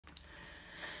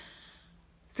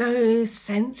those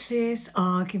senseless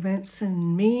arguments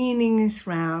and meaningless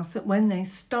rows that when they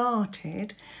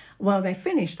started, well, they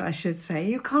finished, I should say,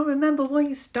 you can't remember why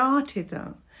you started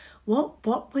them.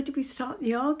 What did we start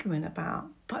the argument about?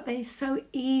 But they so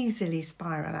easily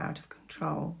spiral out of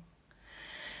control.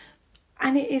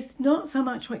 And it is not so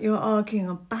much what you're arguing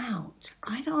about.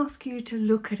 I'd ask you to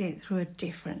look at it through a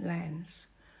different lens.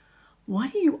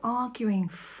 What are you arguing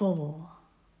for?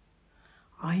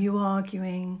 Are you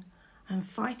arguing and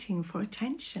fighting for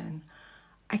attention,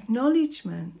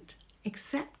 acknowledgement,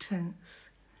 acceptance,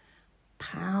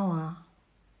 power?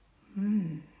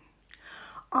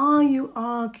 Are you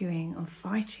arguing and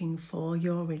fighting for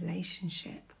your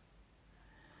relationship?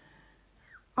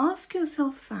 Ask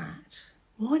yourself that.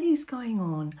 What is going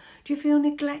on? Do you feel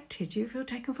neglected? Do you feel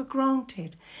taken for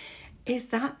granted? Is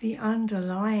that the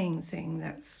underlying thing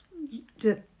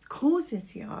that causes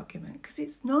the argument? Because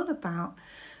it's not about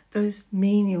those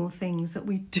menial things that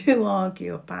we do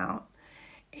argue about.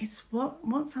 It's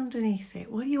what's underneath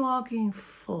it. What are you arguing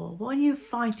for? What are you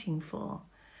fighting for?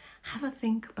 Have a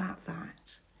think about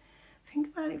that. Think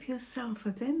about it for yourself,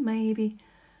 and then maybe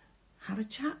have a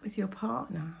chat with your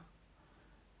partner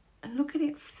and look at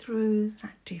it through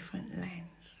that different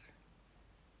lens.